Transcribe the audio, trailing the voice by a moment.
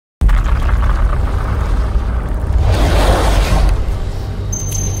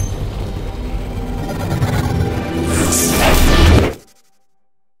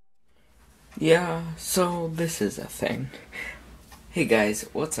Yeah, so this is a thing. Hey guys,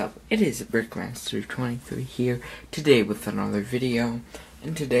 what's up? It is Brickmaster23 here, today with another video,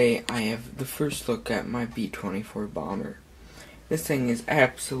 and today I have the first look at my B-24 bomber. This thing is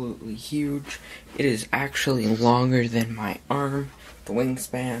absolutely huge. It is actually longer than my arm, the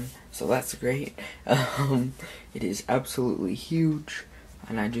wingspan, so that's great. It is absolutely huge,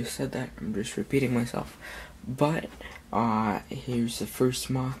 and I just said that, I'm just repeating myself. But, here's the first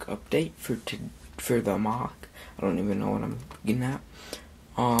MOC update for the MOC. I don't even know what I'm getting at.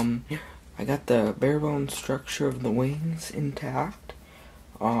 I got the bare bones structure of the wings intact.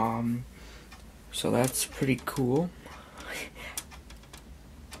 So that's pretty cool.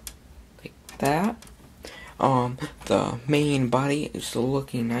 Like that. The main body is still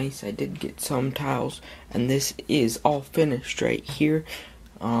looking nice. I did get some tiles, and this is all finished right here.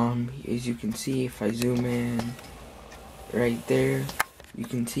 As you can see, if I zoom in right there, you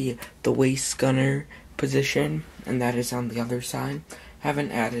can see the waist gunner position, and that is on the other side.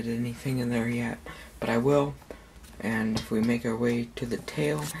 Haven't added anything in there yet, but I will. And if we make our way to the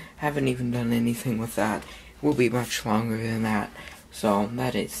tail, haven't even done anything with that. It will be much longer than that, so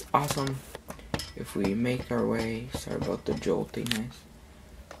that is awesome. If we make our way, sorry about the joltiness,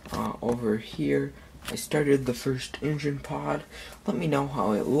 over here, I started the first engine pod. Let me know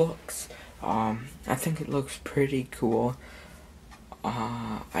how it looks. I think it looks pretty cool.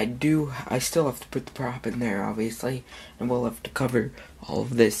 I still have to put the prop in there, obviously, and we'll have to cover all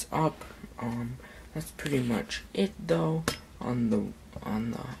of this up. That's pretty much it, though, on the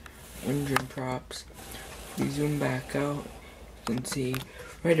engine props. If we zoom back out, you can see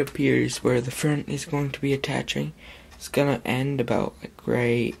right up here is where the front is going to be attaching. It's gonna end about like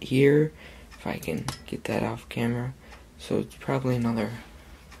right here, if I can get that off camera. So it's probably another,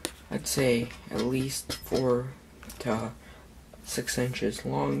 I'd say at least 4 to 6 inches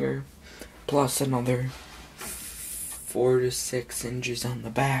longer, plus another 4 to 6 inches on the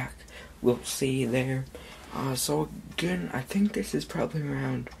back. We'll see there. So again, I think this is probably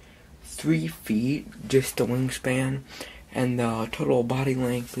around 3 feet, just the wingspan, and the total body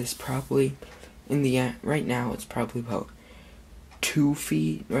length is probably, in the end, right now it's probably about 2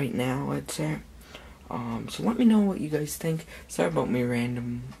 feet right now, I'd say. So let me know what you guys think. Sorry about me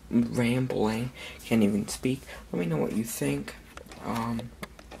rambling, can't even speak. Let me know what you think.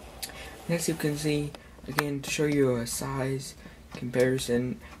 As you can see, again, to show you a size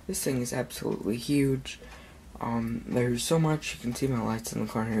comparison, this thing is absolutely huge. There's so much. You can see my lights in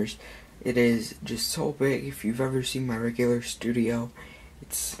the corners. It is just so big. If you've ever seen my regular studio,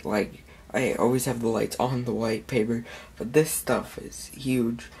 it's like I always have the lights on the white paper, but this stuff is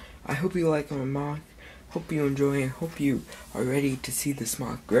huge. I hope you like my MOC. Hope you enjoy. I hope you are ready to see this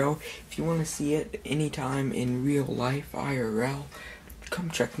MOC grow. If you want to see it anytime in real life, IRL, come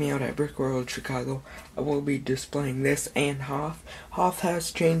check me out at Brick World Chicago. I will be displaying this and Hoth. Hoth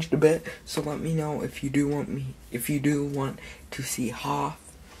has changed a bit, so let me know if you do want to see Hoth.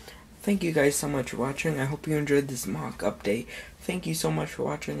 Thank you guys so much for watching. I hope you enjoyed this MOC update. Thank you so much for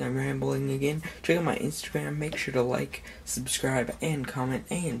watching. I'm rambling again. Check out my Instagram. Make sure to like, subscribe, and comment,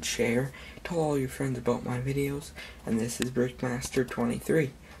 and share. Tell all your friends about my videos. And this is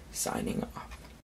Brickmaster23, signing off.